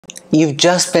You've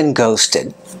just been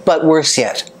ghosted. But worse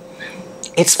yet,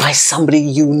 it's by somebody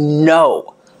you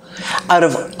know. Out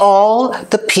of all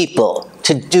the people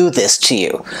to do this to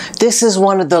you, this is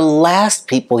one of the last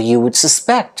people you would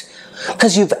suspect,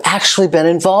 because you've actually been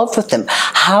involved with them.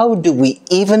 How do we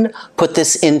even put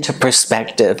this into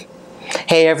perspective?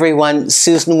 Hey everyone,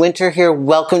 Susan Winter here.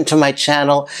 Welcome to my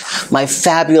channel. My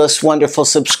fabulous, wonderful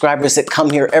subscribers that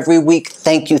come here every week.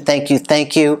 Thank you, thank you,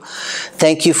 thank you.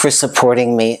 Thank you for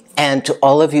supporting me. And to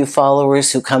all of you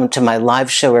followers who come to my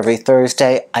live show every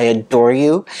Thursday, I adore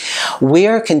you. We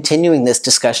are continuing this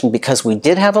discussion because we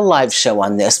did have a live show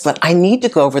on this, but I need to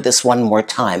go over this one more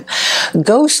time.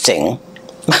 Ghosting,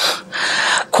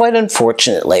 quite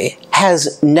unfortunately,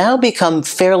 has now become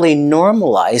fairly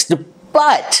normalized,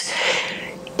 but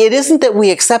it isn't that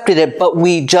we accepted it, but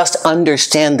we just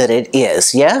understand that it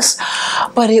is, yes?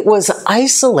 But it was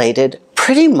isolated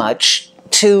pretty much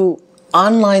to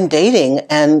online dating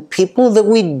and people that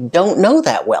we don't know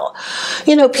that well.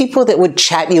 You know, people that would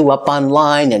chat you up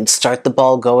online and start the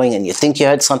ball going and you think you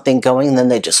had something going and then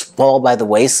they just fall by the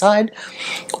wayside.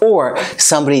 Or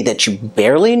somebody that you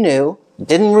barely knew,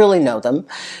 didn't really know them.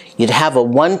 You'd have a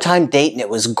one-time date and it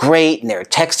was great and they were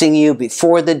texting you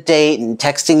before the date and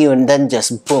texting you and then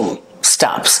just boom,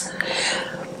 stops.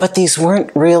 But these weren't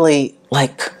really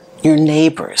like your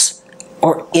neighbors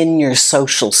or in your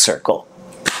social circle.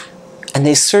 And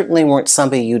they certainly weren't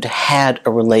somebody you'd had a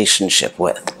relationship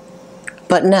with.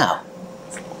 But now,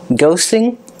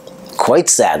 ghosting, quite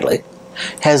sadly,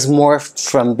 has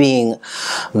morphed from being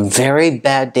very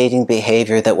bad dating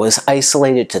behavior that was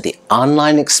isolated to the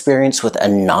online experience with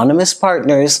anonymous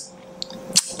partners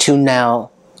to now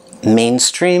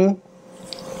mainstream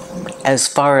as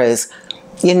far as,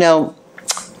 you know,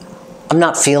 I'm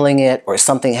not feeling it, or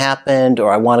something happened,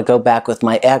 or I want to go back with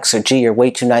my ex, or gee, you're way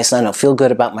too nice and I don't feel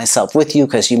good about myself with you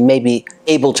because you may be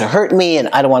able to hurt me and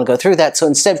I don't want to go through that. So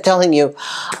instead of telling you,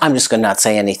 I'm just going to not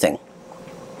say anything.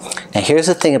 Now here's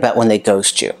the thing about when they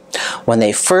ghost you. When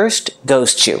they first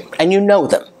ghost you, and you know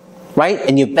them, right?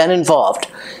 And you've been involved.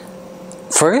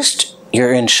 First,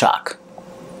 you're in shock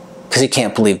because you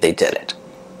can't believe they did it.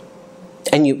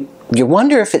 And you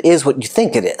wonder if it is what you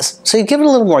think it is. So you give it a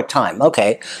little more time.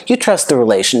 Okay, you trust the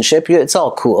relationship. It's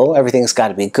all cool. Everything's got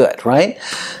to be good, right?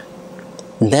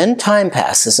 Then time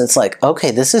passes. And it's like,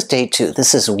 okay, this is day 2.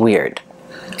 This is weird.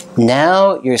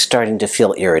 Now you're starting to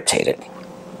feel irritated.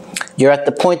 You're at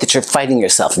the point that you're fighting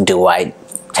yourself. Do I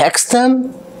text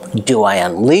them? Do I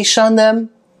unleash on them?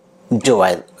 Do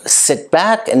I sit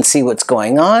back and see what's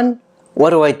going on? What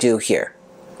do I do here?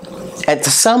 At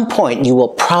some point, you will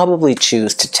probably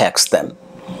choose to text them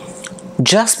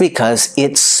just because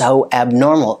it's so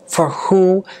abnormal for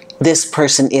who this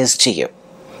person is to you.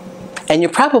 And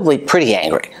you're probably pretty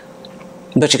angry,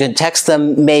 but you can text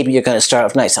them. Maybe you're going to start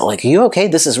off nice. I'm like, are you okay?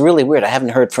 This is really weird. I haven't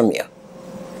heard from you.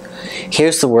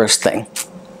 Here's the worst thing.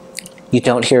 You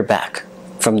don't hear back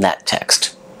from that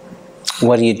text.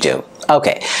 What do?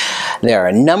 Okay, there are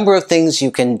a number of things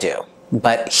you can do,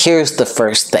 but here's the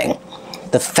first thing.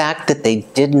 The fact that they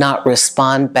did not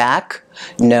respond back,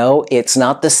 no, it's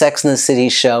not the Sex and the City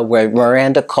show where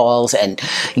Miranda calls and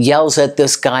yells at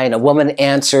this guy and a woman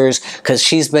answers because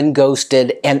she's been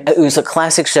ghosted. And it was a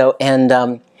classic show,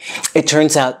 and it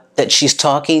turns out that she's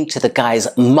talking to the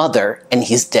guy's mother and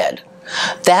he's dead.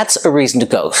 That's a reason to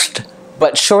ghost.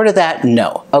 But short of that,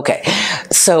 no. Okay,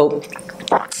 so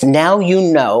now you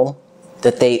know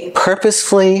that they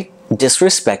purposefully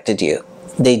disrespected you.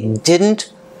 They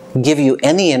didn't give you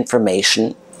any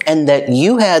information, and that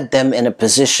you had them in a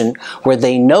position where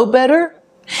they know better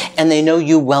and they know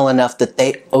you well enough that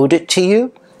they owed it to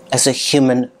you as a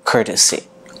human courtesy.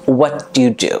 What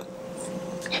do?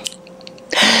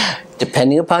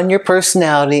 Depending upon your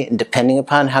personality and depending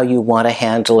upon how you want to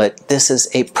handle it, this is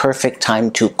a perfect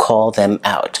time to call them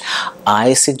out.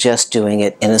 I suggest doing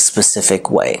it in a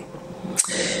specific way.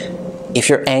 If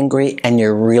you're angry and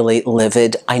you're really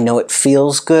livid, I know it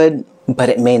feels good, but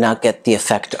it may not get the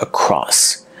effect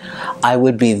across. I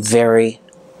would be very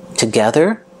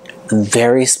together,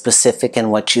 very specific in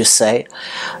what you say,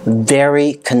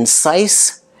 very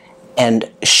concise,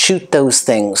 and shoot those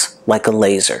things like a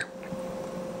laser.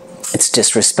 It's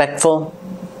disrespectful.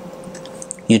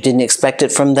 You didn't expect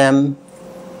it from them.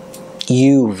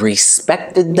 You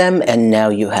respected them, and now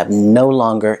you have no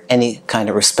longer any kind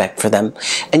of respect for them.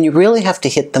 And you really have to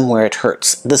hit them where it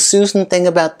hurts. The Susan thing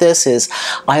about this is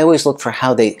I always look for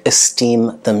how they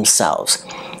esteem themselves.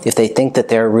 If they think that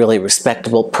they're a really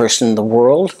respectable person in the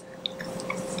world,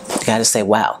 you got to say,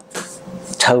 wow,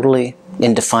 totally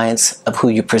in defiance of who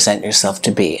you present yourself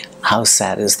to be. How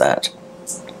sad is that?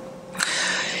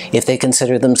 If they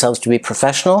consider themselves to be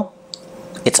professional,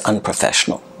 It's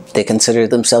unprofessional. They consider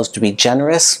themselves to be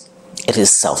generous. It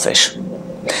is selfish.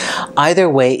 Either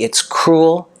way, it's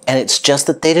cruel, and it's just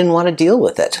that they didn't want to deal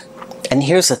with it. And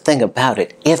here's the thing about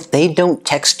it. If they don't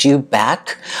text you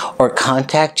back or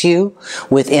contact you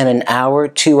within an hour,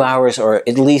 2 hours, or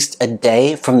at least a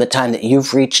day from the time that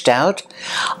you've reached out,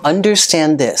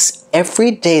 understand this.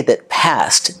 Every day that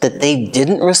passed that they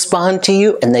didn't respond to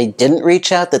you and they didn't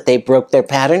reach out, that they broke their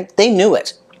pattern, they knew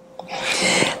it.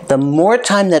 The more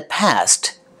time that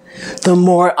passed, the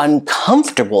more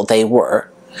uncomfortable they were,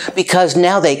 because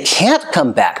now they can't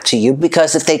come back to you,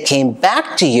 because if they came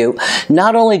back to you,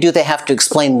 not only do they have to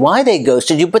explain why they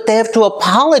ghosted you, but they have to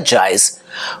apologize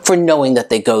for knowing that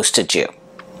they ghosted you.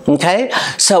 Okay?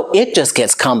 So it just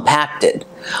gets compacted.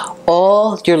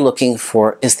 All you're looking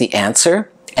for is the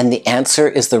answer, and the answer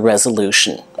is the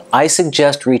resolution. I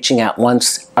suggest reaching out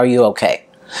once. Are you okay?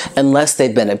 Unless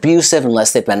they've been abusive,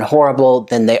 unless they've been horrible,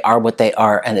 then they are what they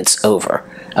are and it's over.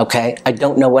 Okay? I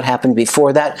don't know what happened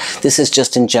before that. This is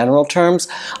just in general terms.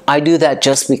 I do that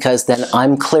just because then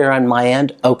I'm clear on my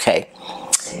end. Okay.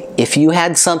 If you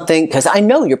had something, because I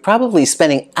know you're probably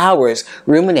spending hours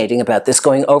ruminating about this,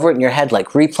 going over it in your head, like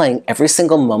replaying every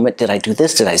single moment. Did I do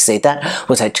this? Did I say that?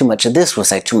 Was I too much of this?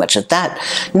 Was I too much of that?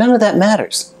 None of that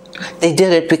matters. They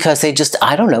did it because they just,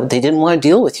 I don't know, they didn't want to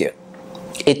deal with you.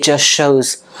 It just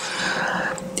shows,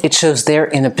 their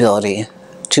inability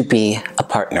to be a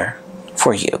partner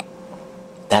for you.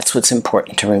 That's what's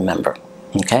important to remember,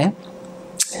 okay?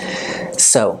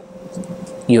 So,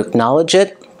 you acknowledge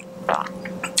it,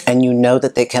 and you know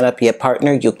that they cannot be a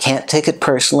partner. You can't take it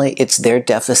personally. It's their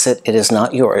deficit. It is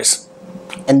not yours.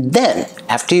 And then,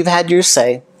 after you've had your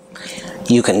say,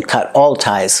 you can cut all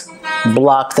ties,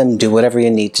 block them, do whatever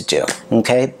you need to do,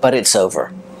 okay? But it's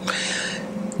over.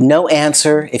 No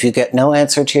answer. If you get no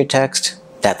answer to your text,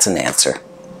 that's an answer.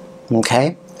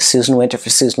 Okay? Susan Winter for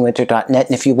SusanWinter.net.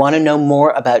 And if you want to know more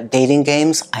about dating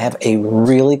games, I have a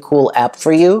really cool app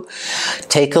for you.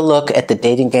 Take a look at the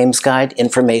Dating Games Guide.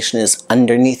 Information is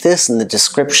underneath this in the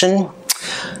description.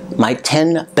 My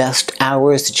 10 best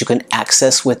hours that you can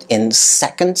access within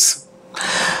seconds.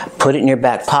 Put it in your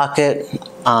back pocket.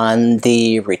 On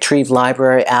the Retrieve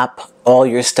Library app, all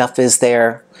your stuff is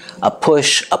there. A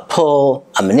push, a pull,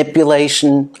 a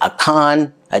manipulation, a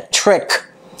con, a trick,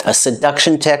 a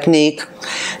seduction technique.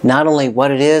 Not only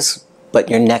what it is, but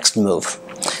your next move.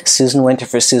 Susan Winter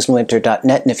for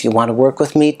SusanWinter.net. And if you want to work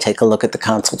with me, take a look at the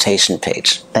consultation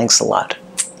page. Thanks a lot.